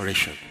a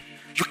restoration.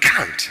 You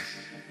can't.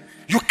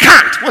 You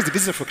can't. What's the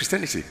business for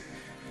Christianity?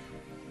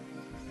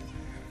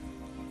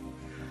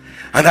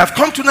 And I've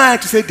come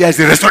tonight to say there's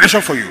a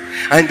restoration for you.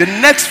 And the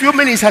next few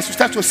minutes, as you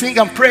start to sing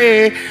and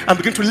pray and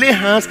begin to lay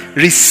hands,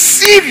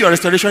 receive your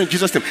restoration in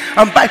Jesus' name.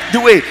 And by the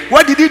way,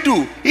 what did he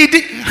do?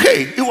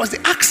 It was the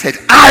axe head,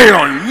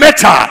 iron,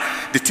 metal.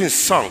 The thing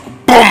sunk.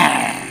 Boom!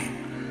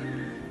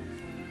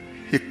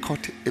 He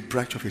cut a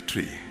branch of a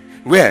tree.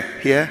 Where?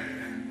 Here.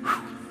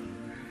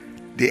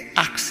 The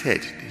axe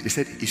head, they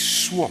said, he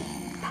swam.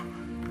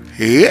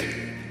 Here.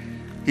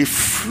 He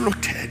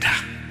floated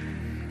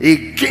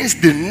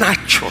against the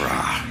natural.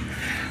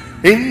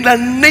 In the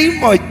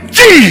name of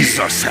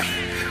Jesus,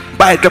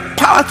 by the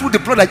power through the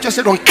blood I just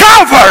said on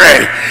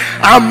Calvary,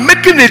 I'm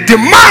making a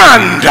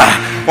demand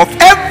of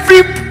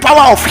every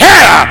power of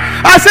hell.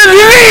 I said,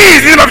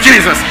 release in the name of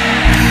Jesus.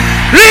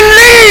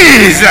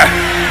 Release.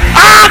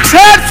 Axe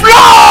head,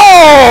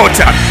 float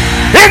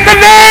in the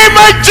name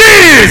of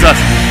Jesus.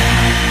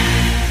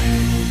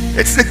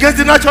 It's against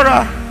the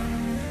natural.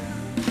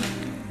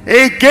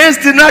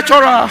 Against the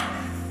natural.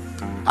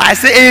 I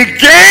say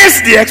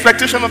against the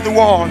expectation of the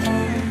world.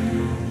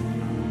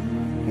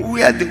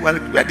 Where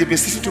they've been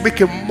seeking to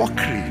make a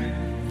mockery.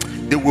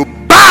 They will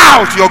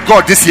bow to your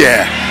God this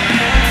year.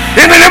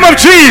 In the name of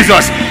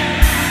Jesus.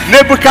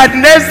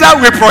 Nebuchadnezzar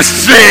will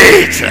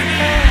prostrate.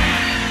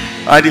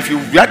 And if you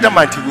be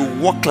adamant, he will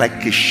walk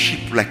like a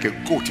sheep, like a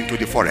goat into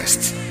the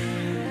forest.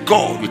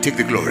 God will take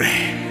the glory.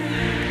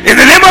 In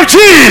the name of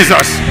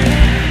Jesus.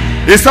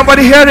 Is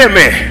somebody hearing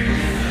me?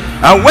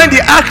 And when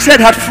the axe head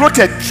had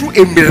floated through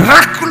a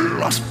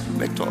miraculous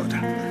method,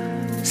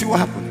 see what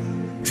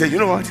happened? He said, you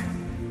know what?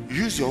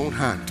 Use your own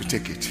hand to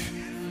take it.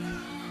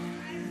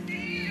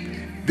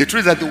 The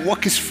truth is that the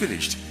work is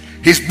finished.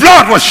 His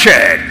blood was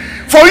shed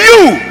for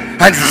you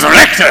and is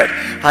resurrected.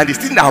 And he's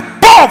sitting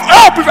above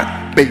all people.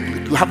 But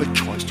you have a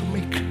choice to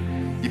make.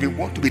 If you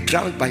want to be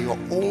drowned by your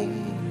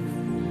own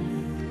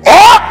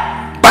or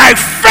by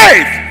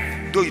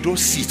faith, though you don't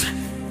see it,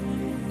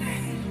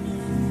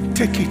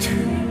 take it.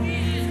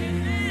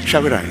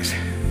 Shall we rise?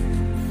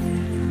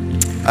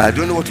 I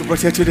don't know what we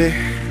brought here today.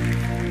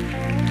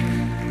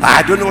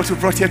 I don't know what we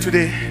brought here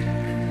today.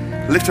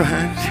 Lift your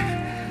hands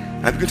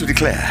and begin to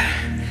declare,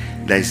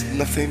 there is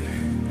nothing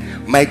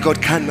my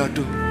God cannot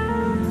do.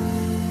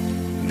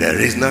 There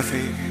is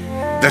nothing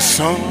the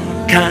Son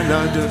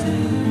cannot do.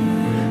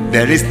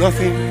 There is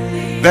nothing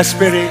the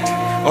Spirit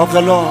of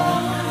the Lord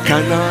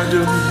cannot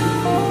do.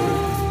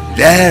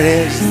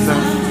 There is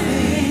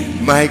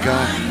nothing my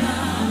God.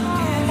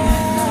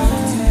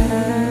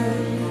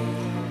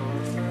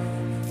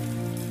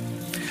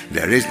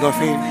 There is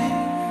nothing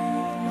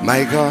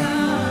my God.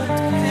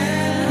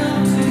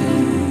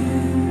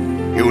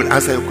 He will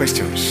answer your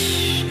questions.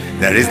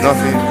 There is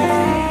nothing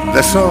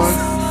the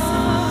Son.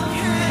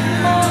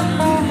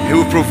 He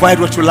will provide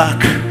what you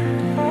lack.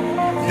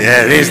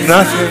 There is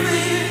nothing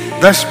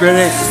the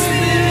Spirit.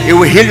 He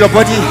will heal your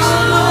bodies.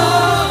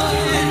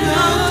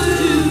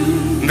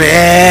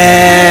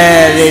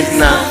 There is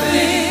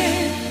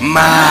nothing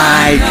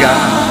my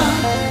God.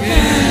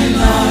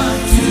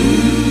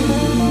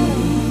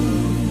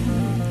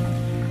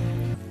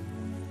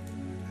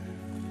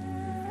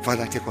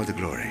 Father, take all the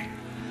glory.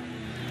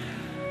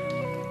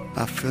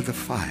 I feel the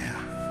fire.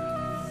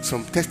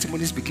 Some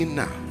testimonies begin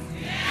now.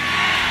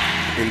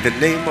 In the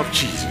name of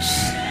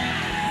Jesus.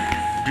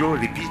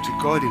 Glory be to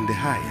God in the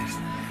highest.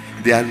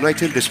 The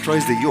anointing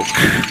destroys the yoke.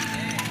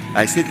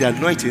 I say the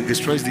anointing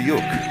destroys the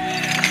yoke.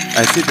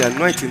 I say the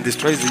anointing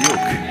destroys the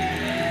yoke.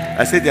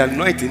 I say the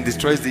anointing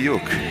destroys the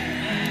yoke.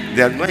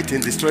 The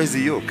anointing destroys the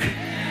yoke.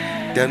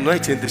 The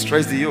anointing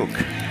destroys the yoke.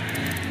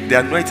 The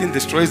anointing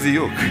destroys the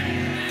yoke.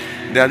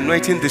 The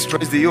anointing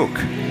destroys the yoke.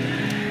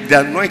 The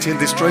anointing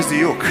destroys the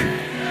yoke.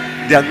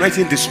 The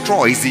anointing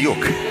destroys the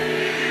yoke.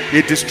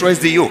 It destroys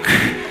the yoke.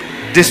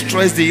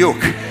 Destroys the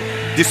yoke.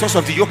 The source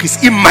of the yoke is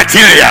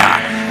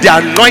immaterial. The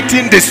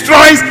anointing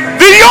destroys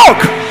the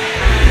yoke.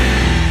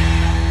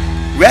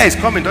 Where it's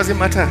coming doesn't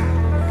matter.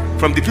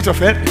 From the pit of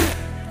hell,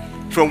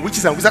 from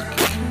witches and wizards,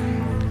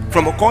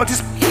 from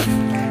occultists,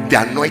 the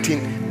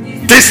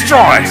anointing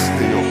destroys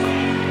the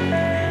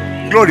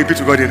yoke. Glory be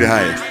to God in the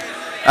highest.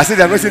 I said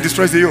the anointing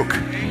destroys the yoke.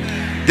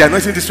 The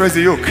anointing destroys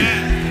the yoke.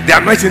 The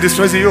anointing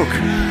destroys the yoke.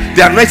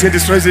 The anointing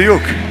destroys the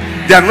yoke.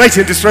 The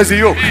anointing destroys the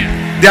yoke.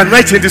 The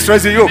anointing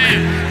destroys the yoke.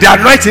 The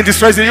anointing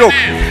destroys the yoke.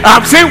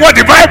 I'm saying what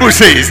the Bible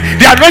says.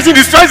 The anointing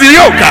destroys the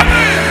yoke.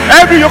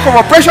 Every yoke of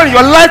oppression in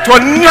your life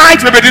tonight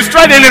will be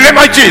destroyed in the name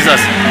of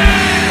Jesus.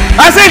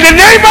 I say in the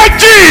name of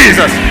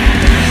Jesus.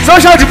 So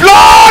shall the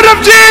blood of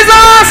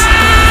Jesus.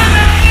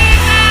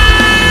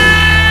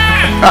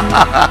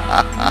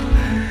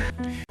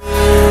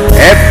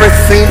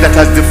 Everything that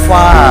has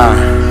defiled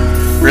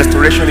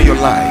restoration in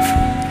your life,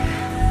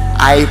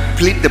 I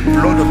plead the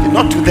blood of Jesus,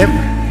 not to them,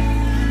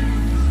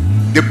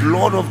 the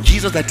blood of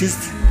Jesus that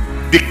is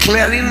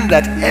declaring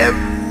that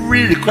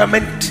every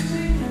requirement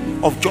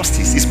of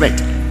justice is met.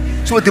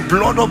 So the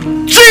blood of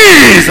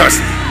Jesus,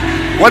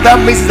 what that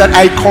means is that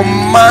I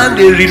command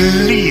a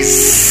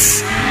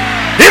release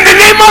in the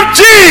name of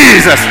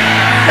Jesus.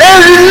 A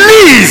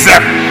release.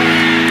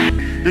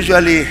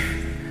 Usually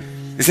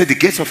they say the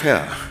gates of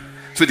hell.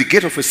 So the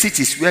gate of a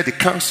city is where the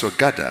council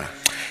gather.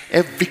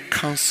 Every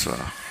council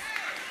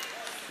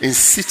in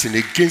sitting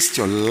against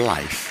your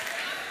life,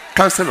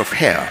 council of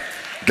hell,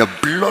 the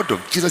blood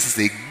of Jesus is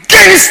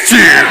against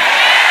you.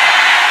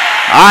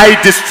 I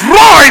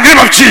destroy in the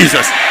name of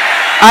Jesus.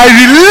 I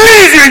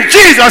release you in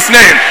Jesus'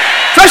 name.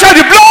 So shall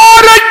the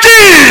blood of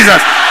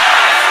Jesus.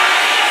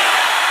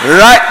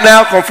 Right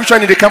now,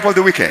 confusion in the camp of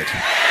the wicked.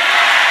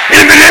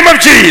 In the name of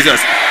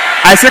Jesus,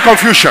 I say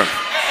confusion,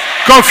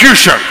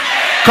 confusion,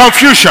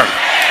 confusion,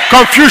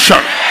 confusion,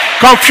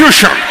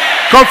 confusion,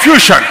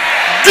 confusion,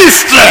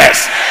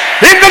 distress.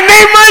 In the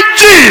name of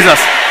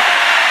Jesus.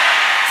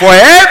 For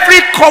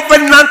every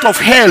covenant of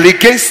hell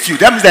against you,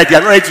 that means that they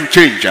are not ready to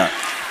change.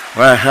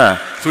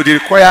 So they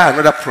require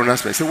another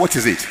pronouncement. Say, what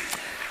is it?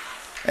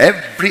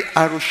 Every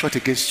arrow shot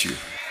against you,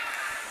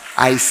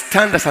 I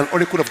stand as an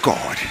oracle of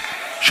God,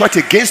 shot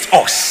against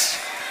us,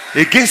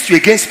 against you,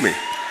 against me.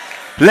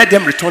 Let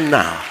them return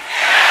now.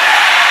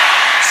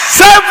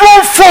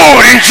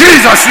 Sevenfold in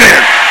Jesus'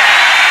 name.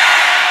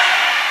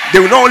 They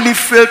will not only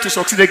fail to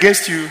succeed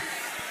against you,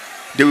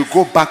 they will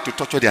go back to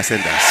torture their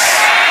senders.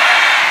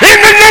 In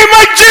the name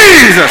of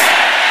Jesus.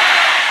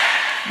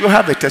 You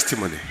have a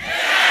testimony.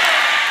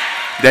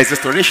 There is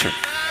restoration.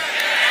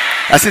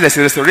 I say there's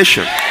a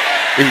restoration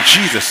in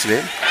Jesus'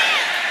 name.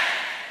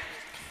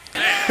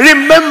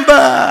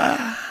 Remember,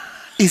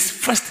 it's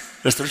first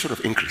restoration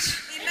of increase,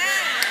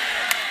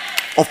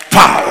 of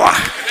power,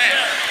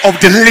 of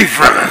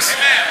deliverance.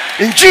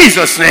 In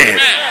Jesus' name.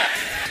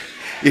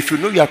 If you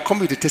know you are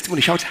coming with a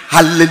testimony, shout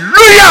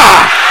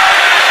hallelujah.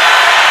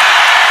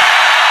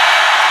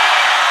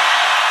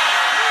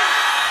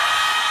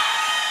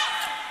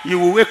 You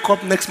will wake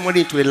up next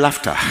morning to a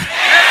laughter.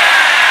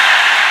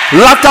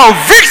 Laughter of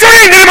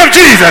victory in the name of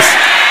Jesus.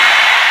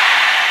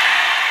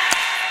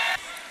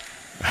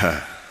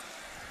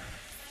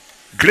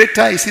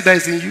 Greater is he that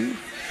is in you.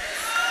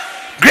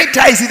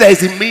 Greater is he that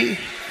is in me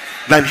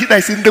than he that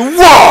is in the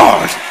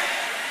world.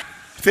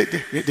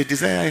 They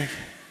desire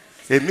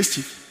a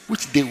mischief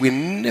which they will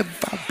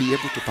never be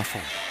able to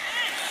perform.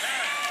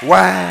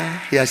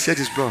 Why? He has shed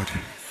his blood.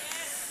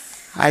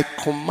 I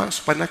command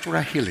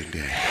supernatural healing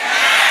there.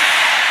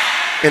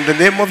 In the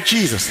name of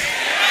Jesus.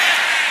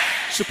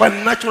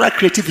 Supernatural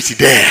creativity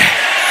there.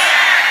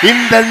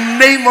 In the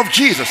name of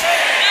Jesus.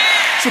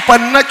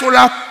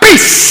 Supernatural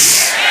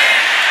peace.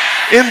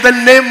 In the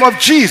name of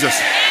Jesus.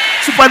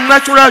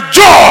 Supernatural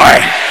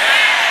joy.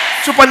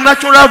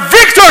 Supernatural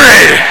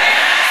victory.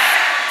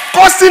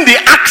 Causing the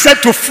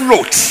accent to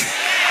float.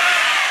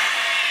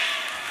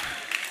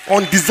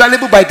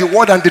 Undesirable by the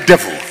word and the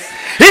devil.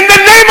 In the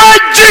name of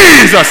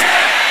Jesus.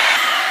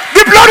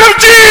 The blood of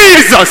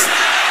Jesus.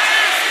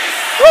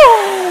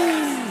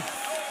 Woo.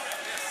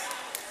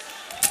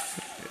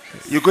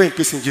 You go in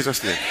peace in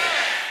Jesus' name.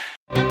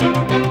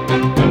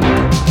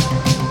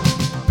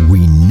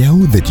 We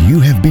know that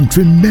you have been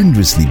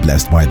tremendously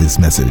blessed by this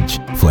message.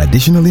 For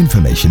additional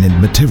information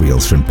and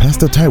materials from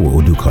Pastor Taiwo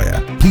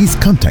Odukoya, please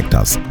contact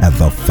us at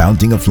the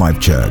Fountain of Life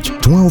Church,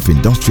 12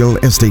 Industrial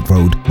Estate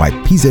Road by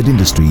PZ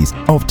Industries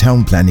of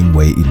Town Planning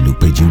Way,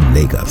 Ilupeju,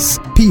 Lagos.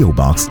 P.O.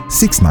 Box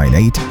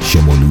 698,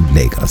 Shomolu,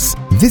 Lagos.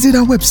 Visit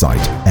our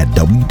website at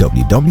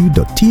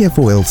www.tfolc.org.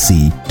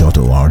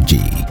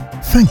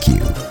 Thank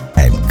you,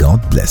 and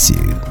God bless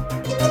you.